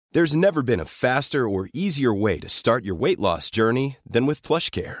There's never been a faster or easier way to start your weight loss journey than with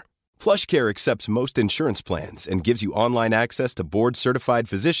PlushCare. PlushCare accepts most insurance plans and gives you online access to board-certified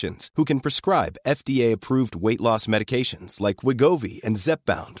physicians who can prescribe FDA-approved weight loss medications like Wegovy and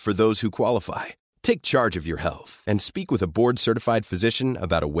Zepbound for those who qualify. Take charge of your health and speak with a board-certified physician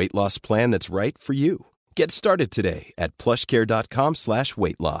about a weight loss plan that's right for you. Get started today at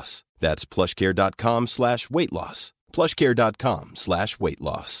plushcare.com/weight-loss. That's plushcare.com/weight-loss.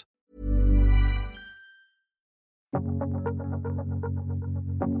 plushcare.com/weight-loss.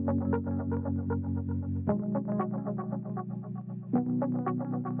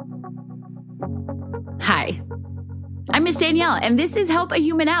 Hi, I'm Miss Danielle, and this is Help a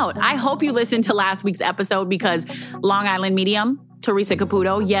Human Out. I hope you listened to last week's episode because Long Island medium, Theresa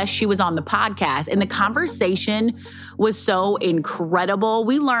Caputo, yes, she was on the podcast, and the conversation was so incredible.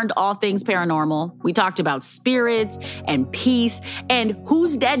 We learned all things paranormal. We talked about spirits and peace, and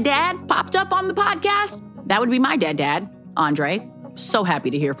whose dead dad popped up on the podcast? That would be my dead dad, Andre. So happy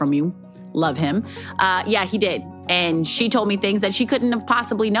to hear from you. Love him. Yeah, he did. And she told me things that she couldn't have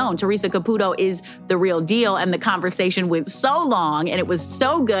possibly known. Theresa Caputo is the real deal. And the conversation went so long and it was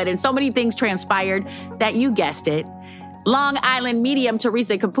so good. And so many things transpired that you guessed it. Long Island medium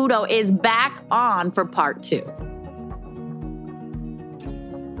Theresa Caputo is back on for part 2.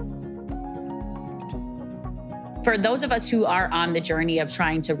 For those of us who are on the journey of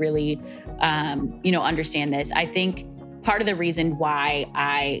trying to really, understand this, I think part of the reason why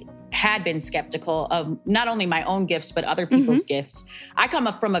I had been skeptical of not only my own gifts, but other people's gifts. I come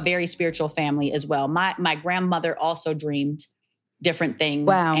up from a very spiritual family as well. My grandmother also dreamed different things.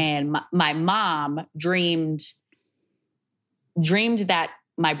 Wow. And my mom dreamed that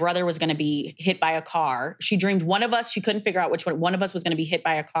my brother was going to be hit by a car. She dreamed one of us, she couldn't figure out which one of us was going to be hit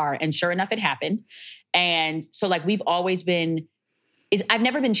by a car. And sure enough, it happened. And so we've always been, I've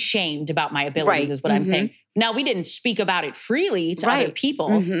never been shamed about my abilities is what I'm saying. Now, we didn't speak about it freely to other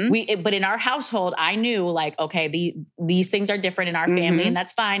people. But in our household, I knew okay, these things are different in our family and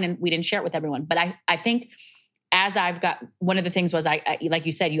that's fine. And we didn't share it with everyone. But I think as I've got, one of the things was I like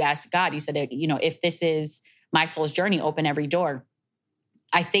you said, you asked God, you said, if this is my soul's journey, open every door.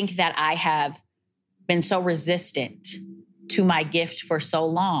 I think that I have been so resistant to my gift for so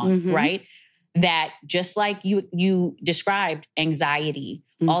long, right? That just like you described, anxiety,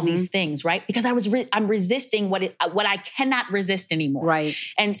 all these things, right? Because I'm resisting what I cannot resist anymore. Right.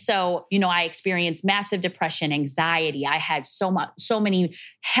 And so, I experienced massive depression, anxiety. I had so many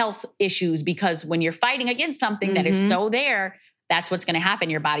health issues because when you're fighting against something that is so there, that's what's going to happen.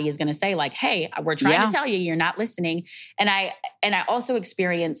 Your body is going to say hey, we're trying to tell you, you're not listening. And I also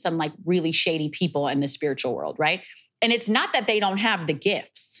experienced some really shady people in the spiritual world, right? And it's not that they don't have the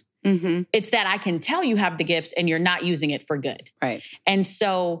gifts. It's that I can tell you have the gifts and you're not using it for good. Right. And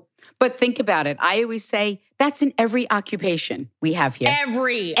so. But think about it. I always say that's in every occupation we have here. I'm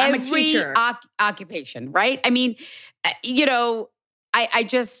a teacher. Occupation, right? I mean, I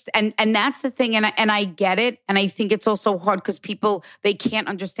just, and that's the thing. And I get it. And I think it's also hard because people, they can't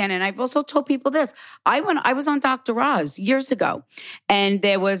understand. And I've also told people this. I was on Dr. Oz years ago and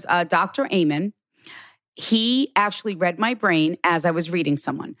there was Dr. Amen. He actually read my brain as I was reading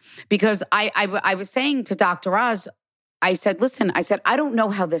someone because I was saying to Dr. Oz, I said, listen, I don't know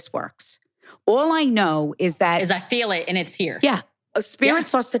how this works. All I know is that I feel it and it's here. Yeah. A spirit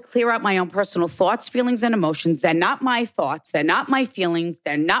starts to clear out my own personal thoughts, feelings, and emotions. They're not my thoughts. They're not my feelings.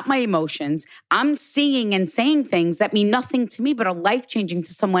 They're not my emotions. I'm seeing and saying things that mean nothing to me, but are life-changing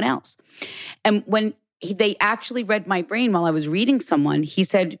to someone else. And when they actually read my brain while I was reading someone, he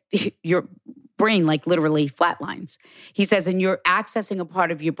said, your brain literally flatlines. He says, and you're accessing a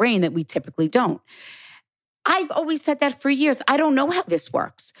part of your brain that we typically don't. I've always said that for years. I don't know how this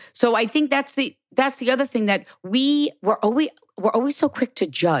works. So I think that's the other thing that we're always so quick to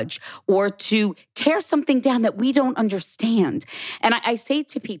judge or to tear something down that we don't understand. And I say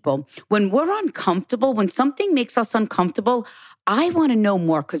to people, when we're uncomfortable, when something makes us uncomfortable, I want to know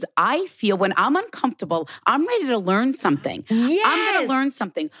more because I feel when I'm uncomfortable, I'm ready to learn something. Yes. I'm going to learn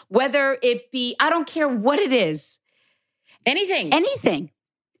something, whether it be, I don't care what it is. Anything.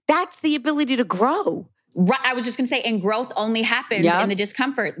 That's the ability to grow. Right. I was just going to say, and growth only happens in the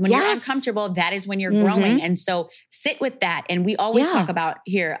discomfort. When you're uncomfortable, that is when you're growing. And so sit with that. And we always talk about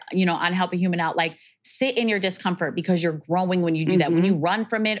here, on Help a Human Out, sit in your discomfort because you're growing when you do that. When you run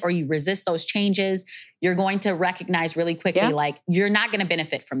from it or you resist those changes, you're going to recognize really quickly, you're not going to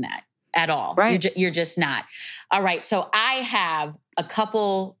benefit from that at all. Right. You're just not. All right. So I have a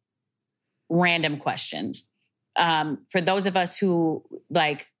couple random questions. For those of us who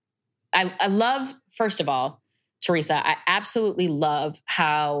I love, first of all, Theresa, I absolutely love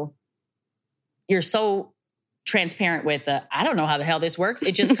how you're so transparent with I don't know how the hell this works.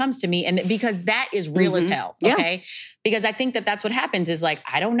 It just comes to me. And because that is real as hell. Okay. Yeah. Because I think that that's what happens is like,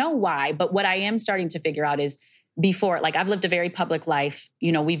 I don't know why, but what I am starting to figure out is before, like I've lived a very public life.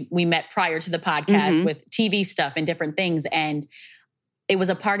 You know, we met prior to the podcast with TV stuff and different things. And it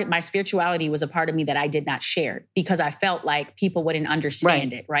was my spirituality was a part of me that I did not share because I felt like people wouldn't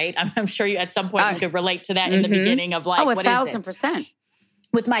understand it. Right. I'm sure you at some point you could relate to that in the beginning of like, 1,000%.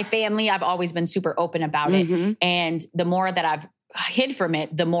 With my family, I've always been super open about it. And the more that I've hid from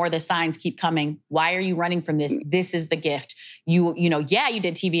it, the more the signs keep coming. Why are you running from this? This is the gift. You know, yeah, you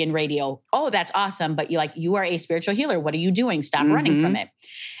did TV and radio. Oh, that's awesome. But you are a spiritual healer. What are you doing? Stop running from it.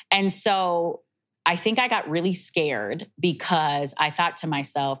 And so I think I got really scared because I thought to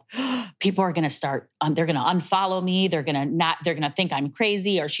myself, people are going to start, they're going to unfollow me. They're going to think I'm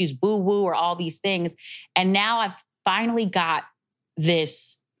crazy or she's woo woo or all these things. And now I've finally got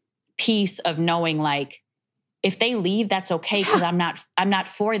this piece of knowing like, if they leave, that's okay because I'm not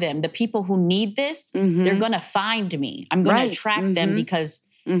for them. The people who need this, they're going to find me. I'm going to attract them because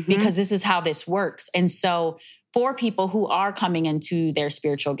this is how this works. And so for people who are coming into their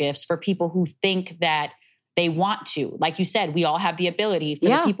spiritual gifts, for people who think that they want to, like you said, we all have the ability. For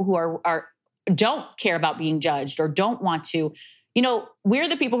the people who are don't care about being judged or don't want to, you know, we're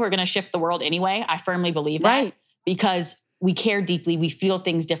the people who are going to shift the world anyway. I firmly believe that because we care deeply. We feel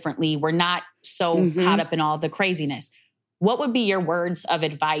things differently. We're not so caught up in all the craziness. What would be your words of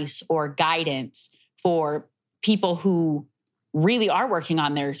advice or guidance for people who really are working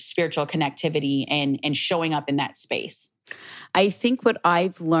on their spiritual connectivity and showing up in that space? I think what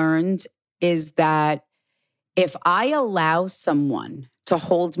I've learned is that if I allow someone to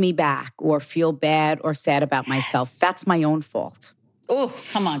hold me back or feel bad or sad about myself, that's my own fault. Oh,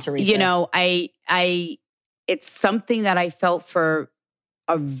 come on, Theresa. You know, it's something that I felt for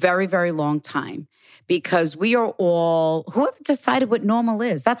a very, very long time because we are all, whoever decided what normal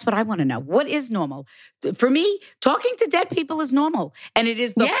is, that's what I want to know. What is normal? For me, talking to dead people is normal. And it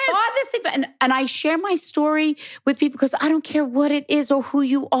is the farthest thing. And I share my story with people because I don't care what it is or who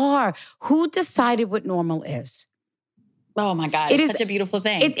you are. Who decided what normal is? Oh my God, it's such a beautiful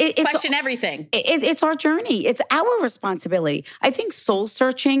thing. Question everything. It's our journey. It's our responsibility. I think soul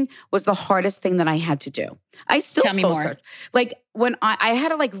searching was the hardest thing that I had to do. I still soul search. Like when I had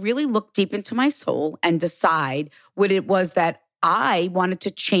to like really look deep into my soul and decide what it was that I wanted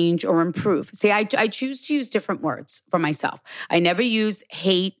to change or improve. See, I choose to use different words for myself. I never use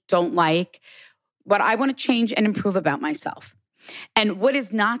hate, don't like, what I want to change and improve about myself. And what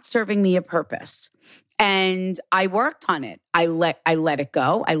is not serving me a purpose. And I worked on it. I let it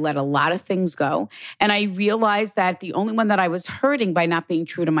go. I let a lot of things go. And I realized that the only one that I was hurting by not being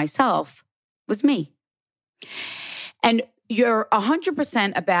true to myself was me. And you're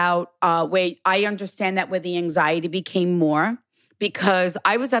 100% about where I understand that where the anxiety became more because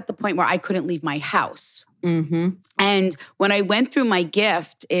I was at the point where I couldn't leave my house. And when I went through my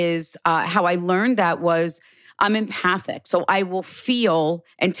gift is how I learned that was I'm empathic. So I will feel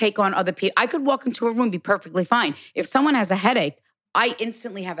and take on other people. I could walk into a room, be perfectly fine. If someone has a headache, I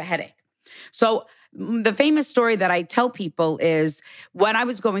instantly have a headache. So the famous story that I tell people is when I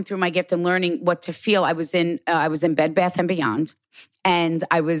was going through my gift and learning what to feel, I was in Bed Bath & Beyond. And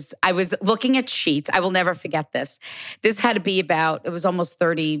I was looking at sheets. I will never forget this. This had to be it was almost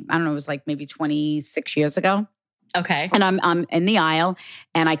 30, I don't know, it was like maybe 26 years ago. Okay. And I'm in the aisle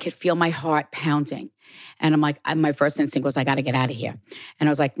and I could feel my heart pounding. And I'm like, my first instinct was, I got to get out of here. And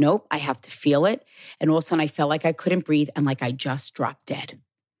I was like, nope, I have to feel it. And all of a sudden I felt like I couldn't breathe and like I just dropped dead.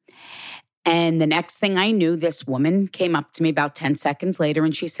 And the next thing I knew, this woman came up to me about 10 seconds later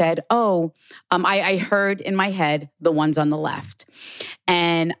and she said, I heard in my head, the ones on the left.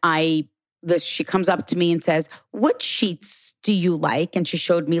 And she comes up to me and says, what sheets do you like? And she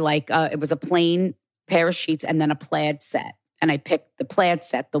showed me it was a plain pair of sheets and then a plaid set. And I picked the plaid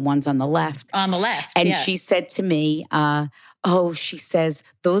set, the ones on the left. On the left, and she said to me, she says,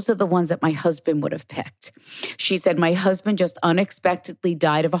 those are the ones that my husband would have picked. She said, my husband just unexpectedly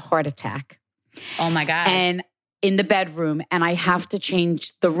died of a heart attack. Oh my God. And in the bedroom, and I have to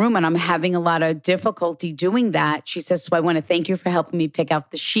change the room, and I'm having a lot of difficulty doing that. She says, so I want to thank you for helping me pick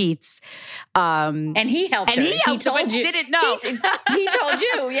out the sheets. And he helped her. He told you. Didn't know. He told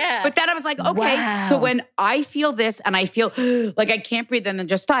you, yeah. But then I was like, okay. Wow. So when I feel this and I feel like I can't breathe and then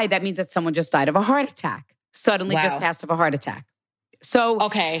just died, that means that someone just died of a heart attack. Suddenly just passed of a heart attack. So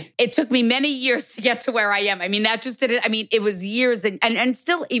okay, it took me many years to get to where I am. I mean, that just did it. I mean, it was years and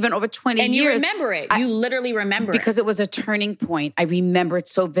still even over 20 years. And you remember it. You literally remember because it was a turning point. I remember it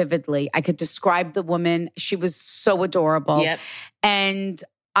so vividly. I could describe the woman. She was so adorable. Yep. And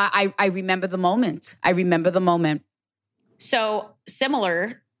I remember the moment. So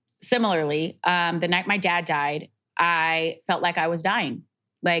similarly, the night my dad died, I felt like I was dying.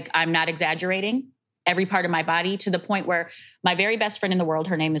 Like, I'm not exaggerating. Every part of my body, to the point where my very best friend in the world,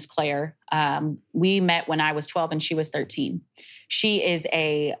 her name is Claire. We met when I was 12 and she was 13. She is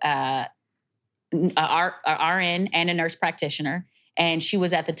a RN and a nurse practitioner. And she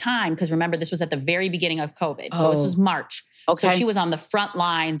was at the time, because remember, this was at the very beginning of COVID. So this was March. Okay. So she was on the front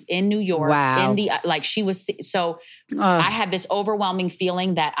lines in New York. Wow. I had this overwhelming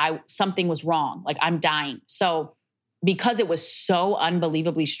feeling that something was wrong. Like, I'm dying. So because it was so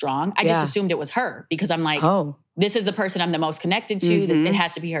unbelievably strong, I just assumed it was her, because I'm like, this is the person I'm the most connected to. Mm-hmm. It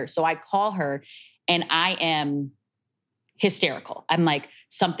has to be her. So I call her and I am hysterical. I'm like,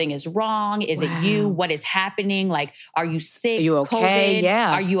 something is wrong. Is it you? What is happening? Like, are you sick? Are you okay? COVID?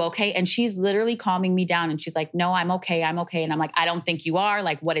 Yeah. Are you okay? And she's literally calming me down. And she's like, no, I'm okay. And I'm like, I don't think you are.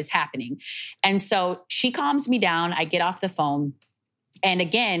 Like, what is happening? And so she calms me down. I get off the phone. And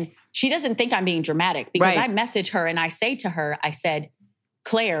again, she doesn't think I'm being dramatic, because I message her and I say to her, I said,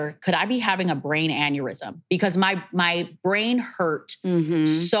 Claire, could I be having a brain aneurysm? Because my brain hurt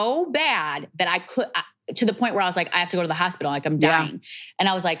so bad that to the point where I was like, I have to go to the hospital. Like, I'm dying. And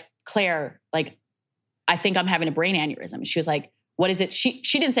I was like, Claire, like, I think I'm having a brain aneurysm. She was like, what is it? She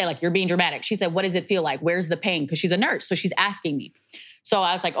didn't say like, you're being dramatic. She said, what does it feel like? Where's the pain? Because she's a nurse. So she's asking me. So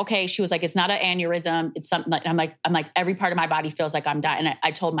I was like, okay. She was like, it's not an aneurysm. It's something like, I'm like, every part of my body feels like I'm dying. And I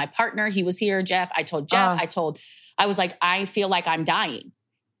told my partner, he was here, Jeff. I told Jeff, I was like, I feel like I'm dying.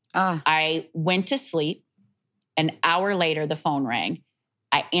 I went to sleep. An hour later, the phone rang.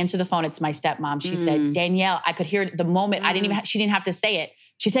 I answered the phone. It's my stepmom. She said, Danielle. I could hear it the moment. She didn't have to say it.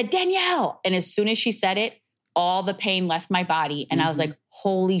 She said, Danielle. And as soon as she said it, all the pain left my body. And I was like,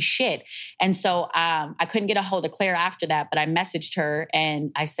 holy shit. And so I couldn't get a hold of Claire after that, but I messaged her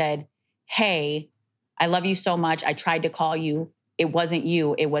and I said, hey, I love you so much. I tried to call you. It wasn't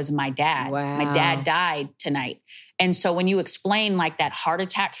you. It was my dad. Wow. My dad died tonight. And so when you explain like that heart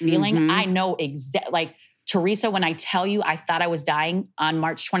attack feeling, I know like, Theresa, when I tell you I thought I was dying on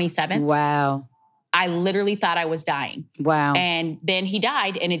March 27th. Wow. I literally thought I was dying. Wow. And then he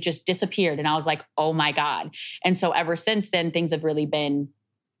died and it just disappeared. And I was like, oh my God. And so ever since then, things have really been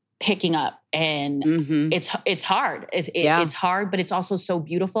picking up. And it's hard. It's hard, but it's also so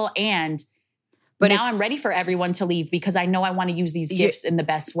beautiful. And now I'm ready for everyone to leave, because I know I want to use these gifts in the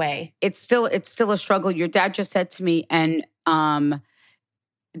best way. It's still a struggle. Your dad just said to me, and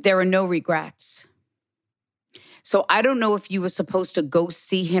there are no regrets. So I don't know if you were supposed to go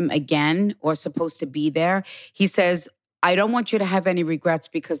see him again or supposed to be there. He says, I don't want you to have any regrets,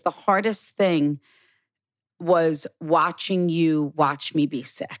 because the hardest thing was watching you watch me be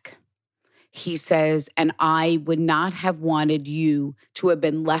sick. He says, and I would not have wanted you to have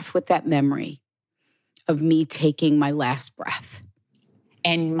been left with that memory of me taking my last breath.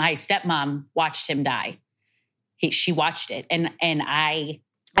 And my stepmom watched him die. She watched it. And I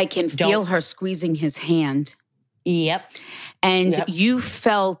can feel her squeezing his hand. Yep. And you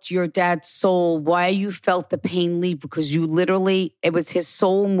felt your dad's soul, why you felt the pain leave, because you literally, it was his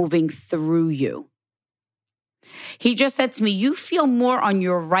soul moving through you. He just said to me, you feel more on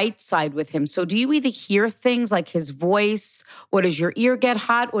your right side with him. So do you either hear things like his voice, or does your ear get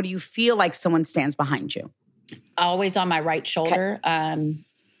hot, or do you feel like someone stands behind you? Always on my right shoulder. Okay.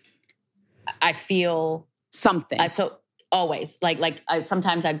 I feel something. Always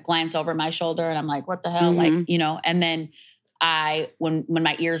sometimes I glance over my shoulder and I'm like, what the hell? And then when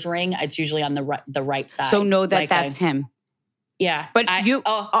my ears ring, it's usually on the right side. So know that that's him. Yeah. But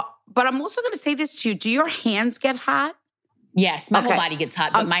but I'm also going to say this to you. Do your hands get hot? Yes. My whole body gets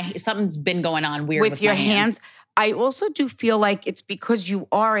hot, but something's been going on weird with your my hands. I also do feel like it's because you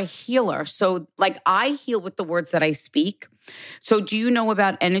are a healer. So like I heal with the words that I speak. So do you know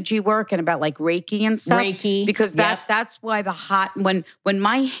about energy work and about like Reiki and stuff? Reiki. Because that's why the hot, when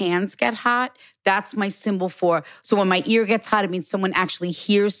my hands get hot, that's my symbol for, so when my ear gets hot, it means someone actually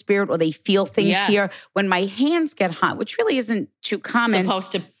hears spirit or they feel things here. When my hands get hot, which really isn't too common.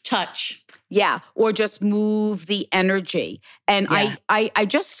 Supposed to touch. Yeah, or just move the energy. And I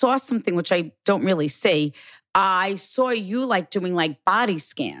just saw something which I don't really see. I saw you like doing like body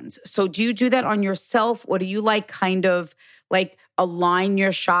scans. So do you do that on yourself, or do you like kind of like align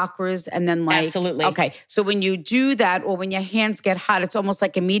your chakras and then like— Absolutely. Okay. So when you do that, or when your hands get hot, it's almost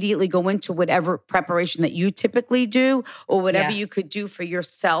like immediately go into whatever preparation that you typically do, or whatever you could do for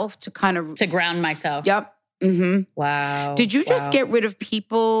yourself to kind of— To ground myself. Yep. Mm-hmm. Wow. Did you just get rid of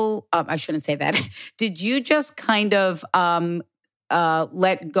people? I shouldn't say that. Did you just kind of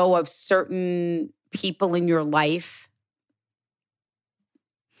let go of certain people in your life?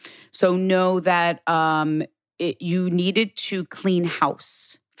 So know that you needed to clean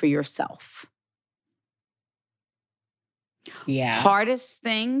house for yourself. Yeah. Hardest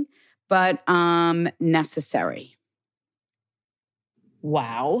thing, but necessary.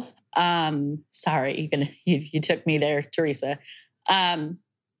 Wow. Sorry, you took me there, Theresa.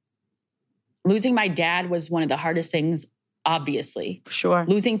 Losing my dad was one of the hardest things, obviously. Sure.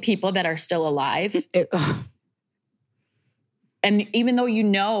 Losing people that are still alive. And even though you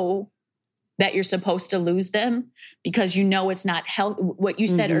know that you're supposed to lose them because you know it's not health. What you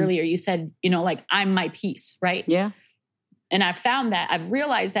said earlier, you said, like, I'm my peace, right? Yeah. And I've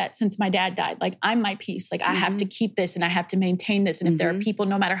realized that since my dad died, like, I'm my peace. Like, I have to keep this and I have to maintain this. And if there are people,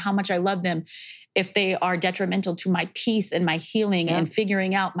 no matter how much I love them, if they are detrimental to my peace and my healing and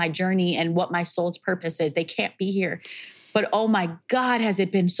figuring out my journey and what my soul's purpose is, they can't be here. But oh my God, has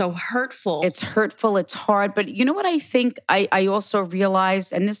it been so hurtful? It's hurtful. It's hard. But you know what I think I also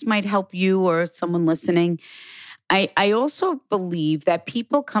realized, and this might help you or someone listening. I also believe that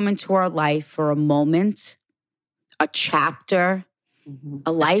people come into our life for a moment, a chapter,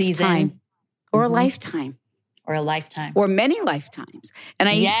 a lifetime, season. or a lifetime. Or a lifetime. Or many lifetimes. And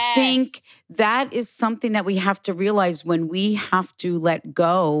I think that is something that we have to realize when we have to let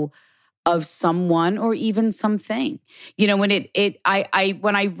go of someone or even something. When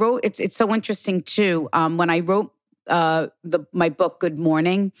when I wrote, it's so interesting too. When I wrote my book, Good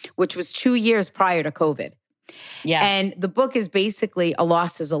Morning, which was 2 years prior to COVID. Yeah. And the book is basically a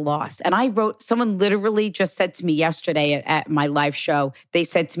loss is a loss. And someone literally just said to me yesterday at my live show, they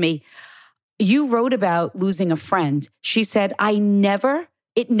said to me, you wrote about losing a friend. She said,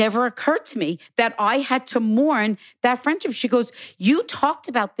 it never occurred to me that I had to mourn that friendship. She goes, you talked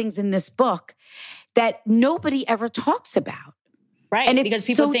about things in this book that nobody ever talks about. Right. And because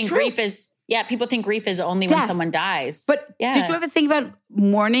people think grief is only death. When someone dies. But did you ever think about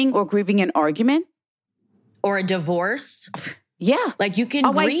mourning or grieving an argument? Or a divorce? Yeah. Like you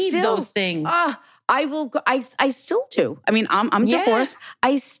can grieve those things. I still do. I mean, I'm divorced.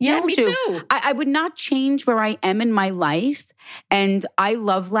 I still me do. Too. I would not change where I am in my life. And I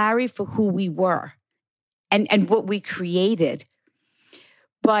love Larry for who we were and what we created.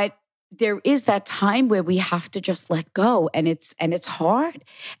 But there is that time where we have to just let go, and it's hard.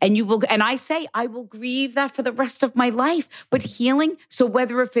 And I will grieve that for the rest of my life. But healing, so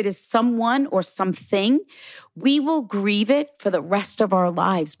whether if it is someone or something, we will grieve it for the rest of our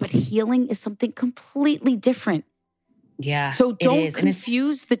lives. But healing is something completely different. Yeah. So don't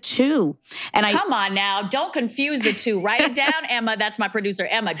confuse the two. And come on now, don't confuse the two. Write it down, Emma. That's my producer,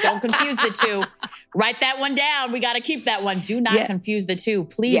 Emma. Don't confuse the two. Write that one down. We got to keep that one. Do not confuse the two.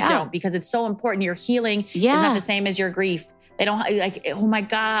 Please don't, because it's so important. Your healing is not the same as your grief. They don't like, oh my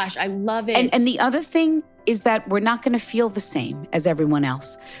gosh, I love it. And the other thing is that we're not going to feel the same as everyone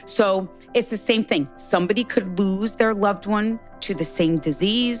else. So it's the same thing. Somebody could lose their loved one to the same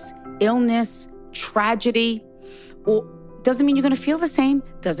disease, illness, tragedy. Or doesn't mean you're going to feel the same.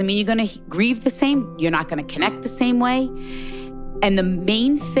 Doesn't mean you're going to grieve the same. You're not going to connect the same way. And the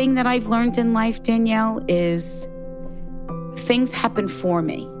main thing that I've learned in life, Danielle, is things happen for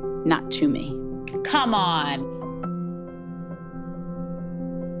me, not to me. Come on.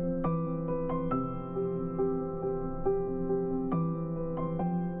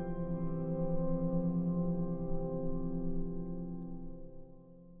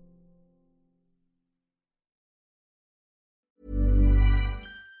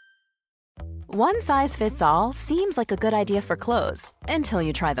 One size fits all seems like a good idea for clothes until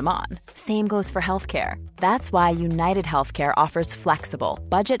you try them on. Same goes for healthcare. That's why United Healthcare offers flexible,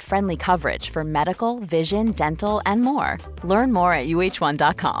 budget-friendly coverage for medical, vision, dental, and more. Learn more at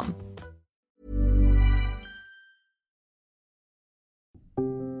uh1.com.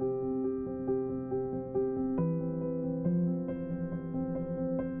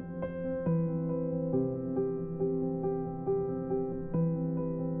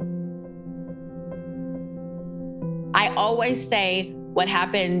 I always say, what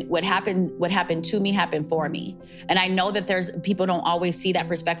happened to me happened for me. And I know that there's people don't always see that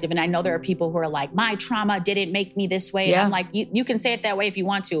perspective. And I know there are people who are like, my trauma didn't make me this way. Yeah. And I'm like, you can say it that way if you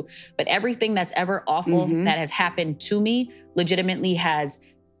want to, but everything that's ever awful that has happened to me legitimately has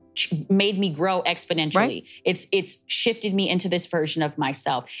made me grow exponentially. Right. It's shifted me into this version of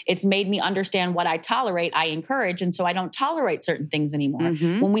myself. It's made me understand what I tolerate, I encourage. And so I don't tolerate certain things anymore.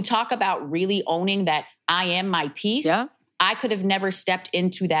 When we talk about really owning that I am my peace, I could have never stepped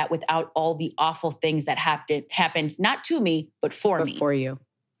into that without all the awful things that happened, not to me, but for me. For you.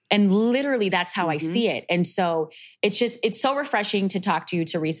 And literally that's how I see it. And so it's so refreshing to talk to you,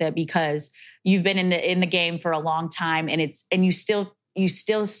 Theresa, because you've been in the game for a long time, and you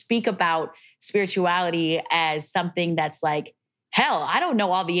still speak about spirituality as something that's like, hell, I don't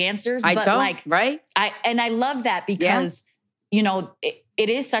know all the answers. I but don't, like, right? I love that because, you know, it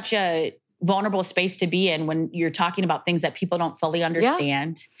is such a vulnerable space to be in when you're talking about things that people don't fully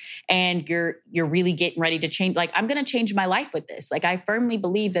understand and you're really getting ready to change. Like, I'm going to change my life with this. Like, I firmly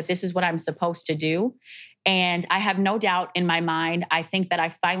believe that this is what I'm supposed to do. And I have no doubt in my mind, I think that I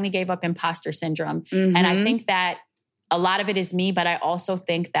finally gave up imposter syndrome. And I think that a lot of it is me, but I also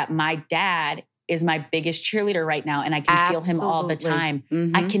think that my dad is my biggest cheerleader right now. And I can feel him all the time.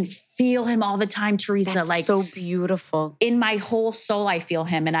 I can feel him all the time, Theresa. That's like, so beautiful. In my whole soul, I feel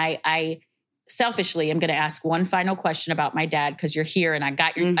him. And I selfishly am going to ask one final question about my dad, because you're here and I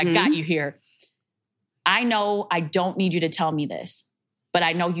got you here. I know I don't need you to tell me this, but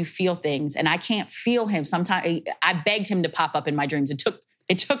I know you feel things, and I can't feel him. Sometimes I begged him to pop up in my dreams.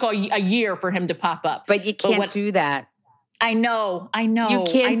 It took a year for him to pop up. But you can't do that. I know. You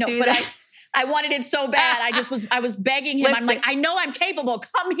can't do but that. I wanted it so bad. I was begging him. Listen, I'm like, I know I'm capable.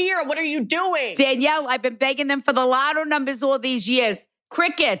 Come here. What are you doing? Danielle, I've been begging them for the lotto numbers all these years.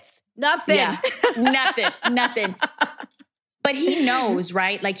 Crickets. Nothing. Yeah, nothing. But he knows,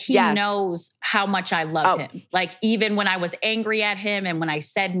 right? Like, he knows how much I love him. Like, even when I was angry at him and when I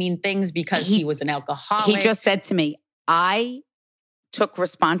said mean things because he was an alcoholic. He just said to me, he took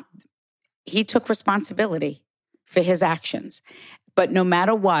responsibility for his actions. But no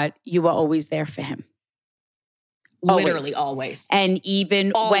matter what, you were always there for him. Literally always. And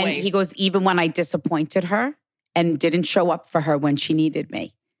even when I disappointed her and didn't show up for her when she needed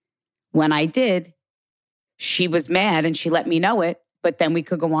me, when I did, she was mad and she let me know it. But then we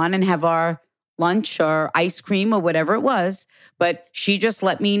could go on and have our lunch or ice cream or whatever it was. But she just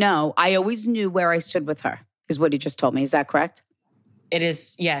let me know. I always knew where I stood with her, is what he just told me. Is that correct? It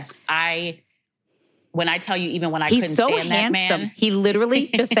is, yes. When I tell you, even when I couldn't stand that man. He literally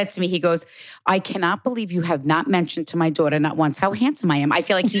just said to me, he goes, I cannot believe you have not mentioned to my daughter not once how handsome I am. I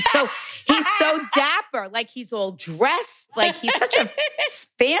feel like he's so dapper. Like, he's all dressed. Like, he's such a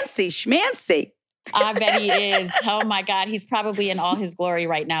fancy schmancy. I bet he is. Oh my God. He's probably in all his glory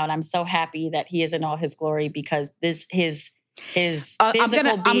right now. And I'm so happy that he is in all his glory, because his physical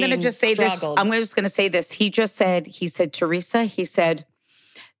being I'm gonna just say struggled. this. I'm just going to say this. He said, Theresa, he said,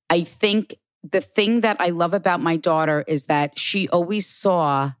 I think the thing that I love about my daughter is that she always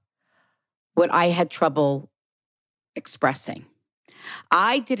saw what I had trouble expressing.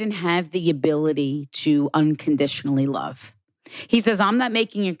 I didn't have the ability to unconditionally love. He says, I'm not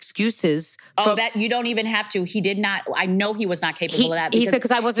making excuses. That you don't even have to. He did not. I know he was not capable of that. He said,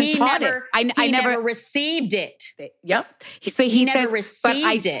 because I wasn't taught it. I never received it. Yep. He never says,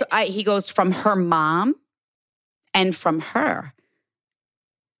 received it. He goes, from her mom and from her.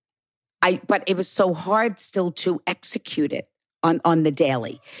 But it was so hard still to execute it on the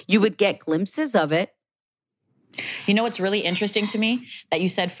daily. You would get glimpses of it. You know what's really interesting to me? That you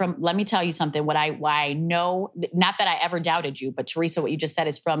said let me tell you something. Why I know, not that I ever doubted you, but Theresa, what you just said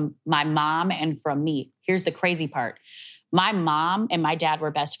is from my mom and from me. Here's the crazy part. My mom and my dad were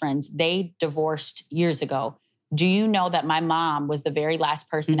best friends. They divorced years ago. Do you know that my mom was the very last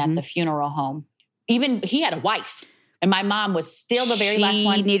person at the funeral home? Even he had a wife. And my mom was still the very last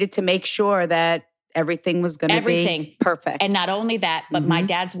one. She needed to make sure that everything was going to be perfect. And not only that, but my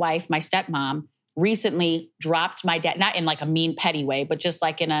dad's wife, my stepmom, recently dropped my dad, not in like a mean, petty way, but just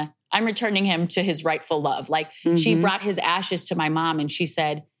like I'm returning him to his rightful love. Like, she brought his ashes to my mom and she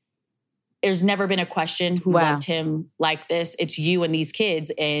said, there's never been a question who loved him like this. It's you and these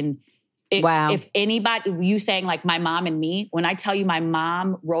kids. And if anybody, you saying like my mom and me, when I tell you my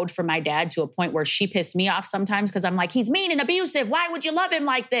mom rode for my dad to a point where she pissed me off sometimes because I'm like, he's mean and abusive. Why would you love him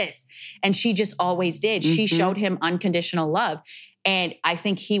like this? And she just always did. She showed him unconditional love. And I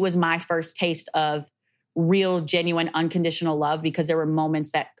think he was my first taste of real, genuine, unconditional love, because there were moments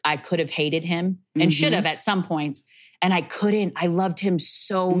that I could have hated him and should have at some points. And I couldn't. I loved him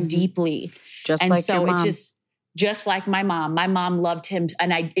so deeply. Just like your mom. just like my mom loved him.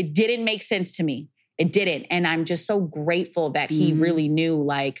 And it didn't make sense to me. It didn't. And I'm just so grateful that he really knew,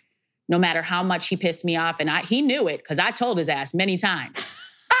 like, no matter how much he pissed me off, and he knew it because I told his ass many times,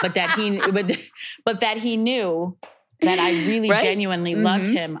 but that he knew that I really genuinely loved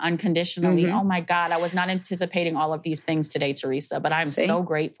him unconditionally. Oh my God, I was not anticipating all of these things today, Theresa, but I'm so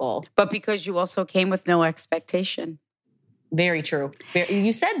grateful. But because you also came with no expectation. Very true.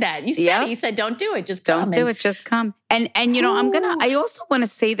 You said that. You said it. You said, don't do it. Just come. Don't do it. Just come. And you know, I also want to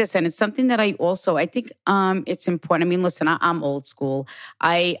say this, and it's something that I think it's important. I mean, listen, I'm old school.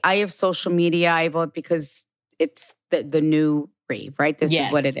 I have social media. because it's the new rave, right? This is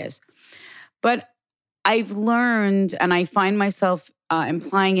what it is. But I've learned, and I find myself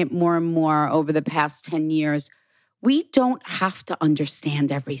implying it more and more over the past 10 years, we don't have to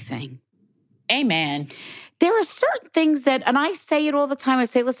understand everything. Amen. There are certain things that, and I say it all the time, I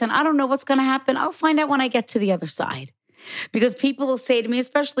say, listen, I don't know what's going to happen. I'll find out when I get to the other side. Because people will say to me,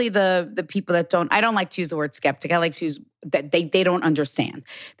 especially the people that I don't like to use the word skeptic. I like to use that they don't understand.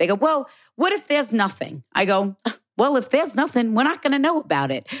 They go, well, what if there's nothing? I go, well, if there's nothing, we're not going to know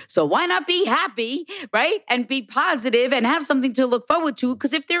about it. So why not be happy, right? And be positive and have something to look forward to?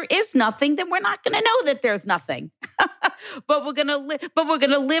 Because if there is nothing, then we're not going to know that there's nothing. But we're going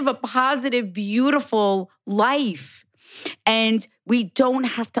to live a positive, beautiful life. And we don't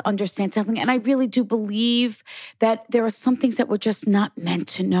have to understand something. And I really do believe that there are some things that we're just not meant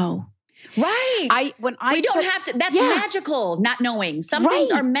to know. Right. We don't have to. That's magical, not knowing. Some things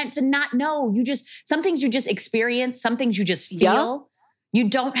are meant to not know. Some things you just experience, some things you just feel. You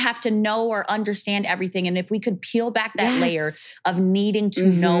don't have to know or understand everything. And if we could peel back that layer of needing to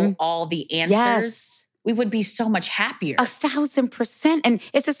know all the answers, we would be so much happier. 1,000%. And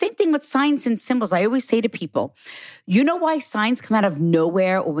it's the same thing with signs and symbols. I always say to people, you know why signs come out of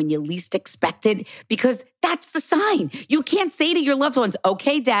nowhere or when you least expect it? Because that's the sign. You can't say to your loved ones,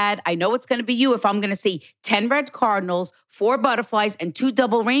 okay, Dad, I know it's going to be you if I'm going to see 10 red cardinals, 4 butterflies, and 2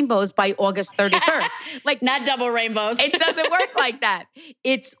 double rainbows by August 31st. Like, not double rainbows. It doesn't work like that.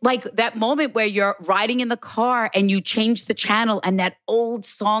 It's like that moment where you're riding in the car and you change the channel and that old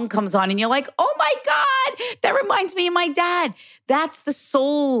song comes on and you're like, oh my God, that reminds me of my dad. That's the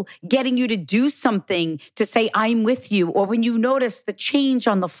soul getting you to do something, to say, I'm with you. Or when you notice the change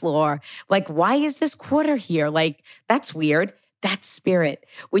on the floor, like, why is this quarter here? Like, that's weird. That's spirit.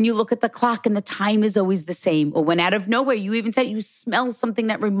 When you look at the clock and the time is always the same, or when out of nowhere, you even said you smell something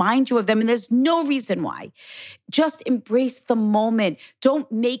that reminds you of them and there's no reason why. Just embrace the moment.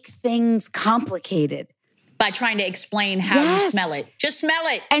 Don't make things complicated. By trying to explain how you smell it. Just smell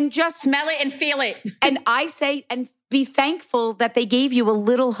it. And just smell it and feel it. And I say, and be thankful that they gave you a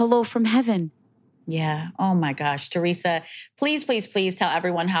little hello from heaven. Yeah. Oh my gosh. Theresa, please, please, please tell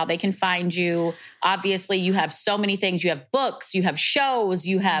everyone how they can find you. Obviously, you have so many things. You have books, you have shows,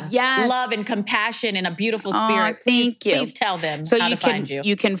 you have love and compassion and a beautiful spirit. Please tell them how to find you.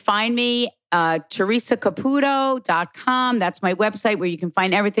 You can find me TheresaCaputo.com. That's my website where you can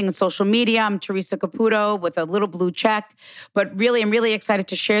find everything on social media. I'm Theresa Caputo with a little blue check. But really, I'm really excited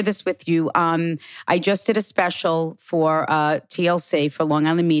to share this with you. I just did a special for TLC, for Long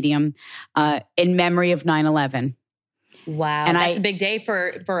Island Medium, in memory of 9/11. Wow. And that's a big day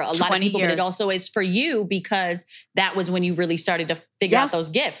for a lot of people, but it also is for you because that was when you really started to figure out those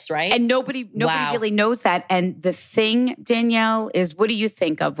gifts, right? And nobody really knows that. And the thing, Danielle, is what do you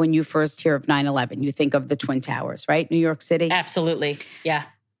think of when you first hear of 9/11? You think of the Twin Towers, right? New York City? Absolutely. Yeah.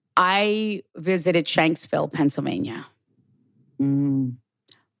 I visited Shanksville, Pennsylvania.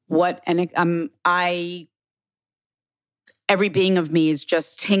 Every being of me is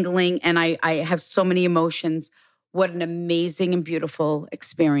just tingling and I have so many emotions. What an amazing and beautiful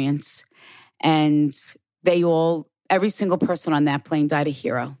experience. And every single person on that plane died a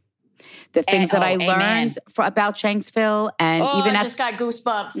hero. The things that I learned about Shanksville and even I just got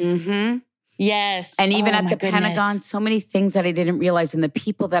goosebumps. Mm-hmm. Yes. And even at the Pentagon, so many things that I didn't realize and the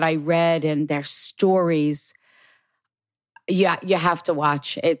people that I read and their stories. Yeah, you have to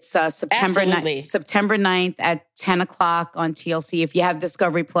watch. It's September 9th at 10 o'clock on TLC. If you have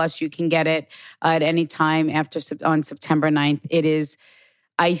Discovery Plus, you can get it at any time on September 9th. It is,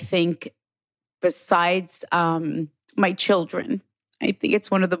 I think, besides my children, I think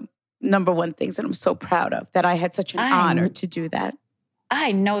it's one of the number one things that I'm so proud of, that I had such an honor to do that.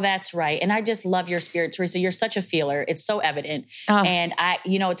 I know that's right. And I just love your spirit, Theresa. You're such a feeler. It's so evident. And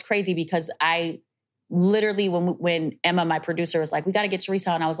it's crazy because literally when Emma, my producer, was like, we got to get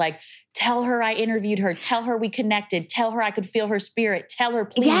Theresa on, I was like, tell her I interviewed her. Tell her we connected. Tell her I could feel her spirit. Tell her,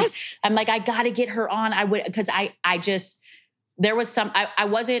 please. Yes. I'm like, I got to get her on. I would, because I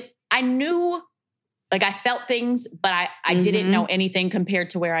knew like I felt things, but I didn't know anything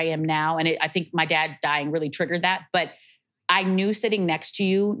compared to where I am now. And I think my dad dying really triggered that. But I knew sitting next to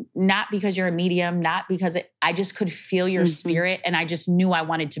you, not because you're a medium, not because I just could feel your spirit. And I just knew I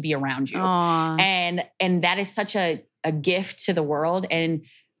wanted to be around you. And that is such a gift to the world. And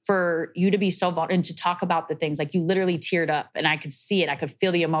for you to be so vulnerable and to talk about the things, like you literally teared up and I could see it. I could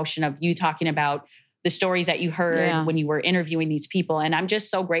feel the emotion of you talking about the stories that you heard when you were interviewing these people. And I'm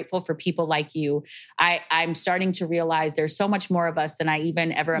just so grateful for people like you. I'm starting to realize there's so much more of us than I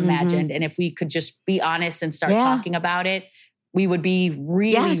even ever imagined. And if we could just be honest and start talking about it, we would be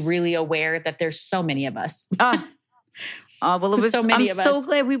really, really aware that there's so many of us. Well, it was so many I'm of us. so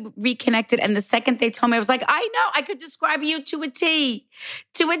glad we reconnected. And the second they told me, I was like, I know, I could describe you to a T.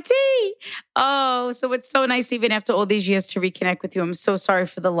 To a T. Oh, so it's so nice even after all these years to reconnect with you. I'm so sorry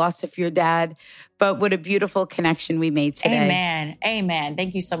for the loss of your dad, but what a beautiful connection we made today. Amen. Amen.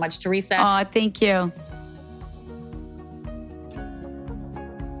 Thank you so much, Theresa. Oh, thank you.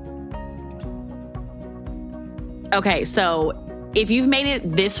 Okay, so if you've made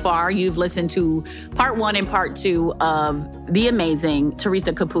it this far, you've listened to part 1 and part 2 of the amazing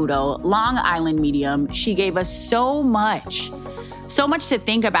Theresa Caputo, Long Island medium. She gave us so much to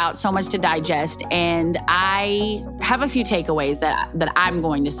think about, so much to digest. And I have a few takeaways that I'm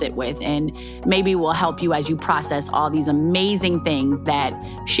going to sit with and maybe will help you as you process all these amazing things that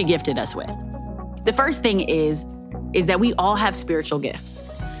she gifted us with. The first thing is that we all have spiritual gifts.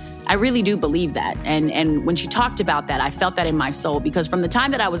 I really do believe that. And when she talked about that, I felt that in my soul, because from the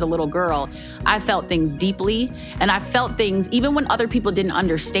time that I was a little girl, I felt things deeply. And I felt things even when other people didn't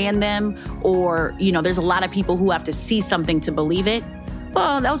understand them, or, there's a lot of people who have to see something to believe it.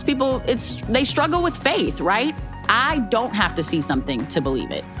 Well, those people, they struggle with faith, right? I don't have to see something to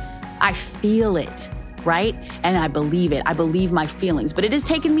believe it. I feel it, right? And I believe it. I believe my feelings. But it has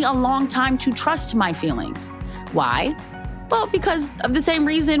taken me a long time to trust my feelings. Why? Well, because of the same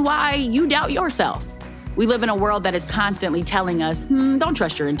reason why you doubt yourself. We live in a world that is constantly telling us, don't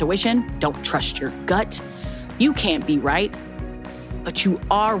trust your intuition, don't trust your gut. You can't be right, but you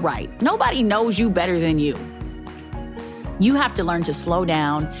are right. Nobody knows you better than you. You have to learn to slow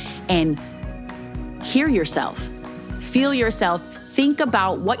down and hear yourself, feel yourself, think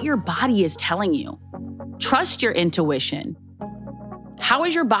about what your body is telling you. Trust your intuition. How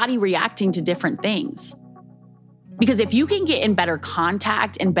is your body reacting to different things? Because if you can get in better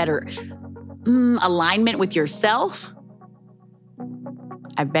contact and better alignment with yourself,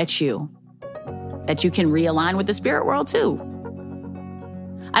 I bet you that you can realign with the spirit world too.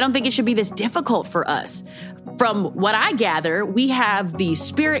 I don't think it should be this difficult for us. From what I gather, we have these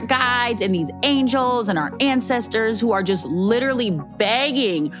spirit guides and these angels and our ancestors who are just literally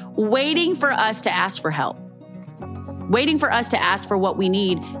begging, waiting for us to ask for help. Waiting for us to ask for what we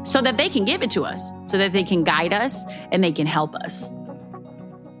need so that they can give it to us, so that they can guide us and they can help us.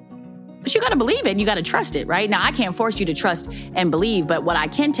 But you got to believe it and you got to trust it, right? Now, I can't force you to trust and believe, but what I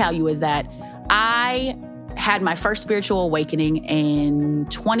can tell you is that I had my first spiritual awakening in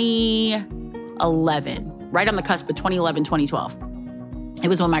 2011, right on the cusp of 2011, 2012. It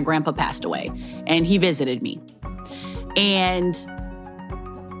was when my grandpa passed away and he visited me. And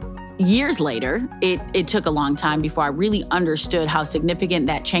years later, it took a long time before I really understood how significant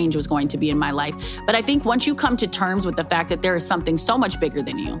that change was going to be in my life. But I think once you come to terms with the fact that there is something so much bigger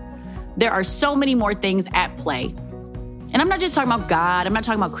than you, there are so many more things at play. And I'm not just talking about God. I'm not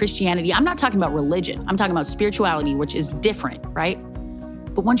talking about Christianity. I'm not talking about religion. I'm talking about spirituality, which is different, right?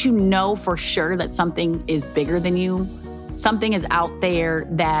 But once you know for sure that something is bigger than you, something is out there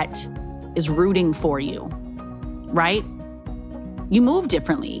that is rooting for you, right? You move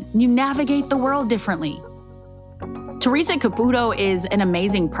differently. You navigate the world differently. Theresa Caputo is an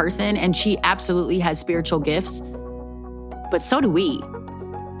amazing person and she absolutely has spiritual gifts, but so do we.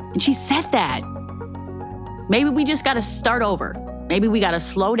 And she said that. Maybe we just got to start over. Maybe we got to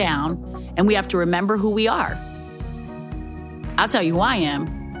slow down and we have to remember who we are. I'll tell you who I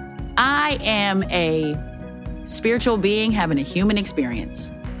am. I am a spiritual being having a human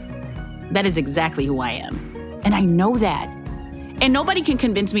experience. That is exactly who I am. And I know that. And nobody can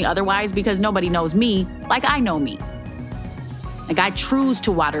convince me otherwise because nobody knows me like I know me. Like I choose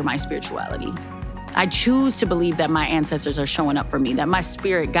to water my spirituality. I choose to believe that my ancestors are showing up for me, that my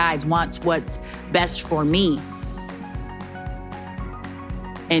spirit guides wants what's best for me.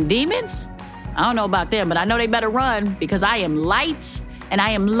 And demons, I don't know about them, but I know they better run because I am light and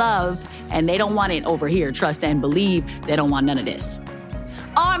I am love and they don't want it over here. Trust and believe. They don't want none of this.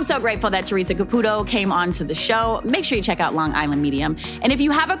 Oh, I'm so grateful that Theresa Caputo came on to the show. Make sure you check out Long Island Medium. And if you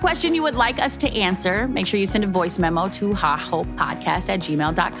have a question you would like us to answer, make sure you send a voice memo to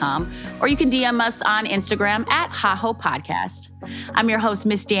hahopodcast@gmail.com, or you can DM us on Instagram at hahopodcast. I'm your host,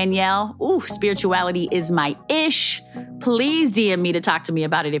 Miss Danielle. Ooh, spirituality is my ish. Please DM me to talk to me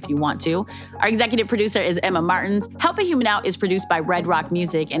about it if you want to. Our executive producer is Emma Martins. Help a Human Out is produced by Red Rock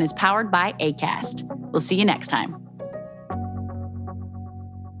Music and is powered by Acast. We'll see you next time.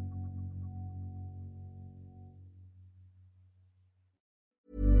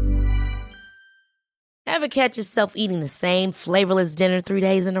 Ever catch yourself eating the same flavorless dinner 3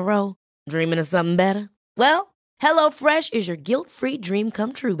 days in a row? Dreaming of something better? Well, HelloFresh is your guilt-free dream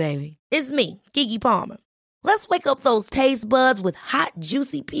come true, baby. It's me, Keke Palmer. Let's wake up those taste buds with hot,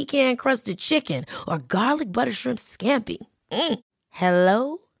 juicy pecan-crusted chicken or garlic butter shrimp scampi.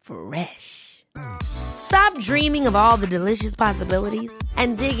 Hello Fresh. Stop dreaming of all the delicious possibilities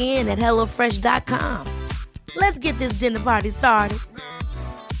and dig in at HelloFresh.com. Let's get this dinner party started.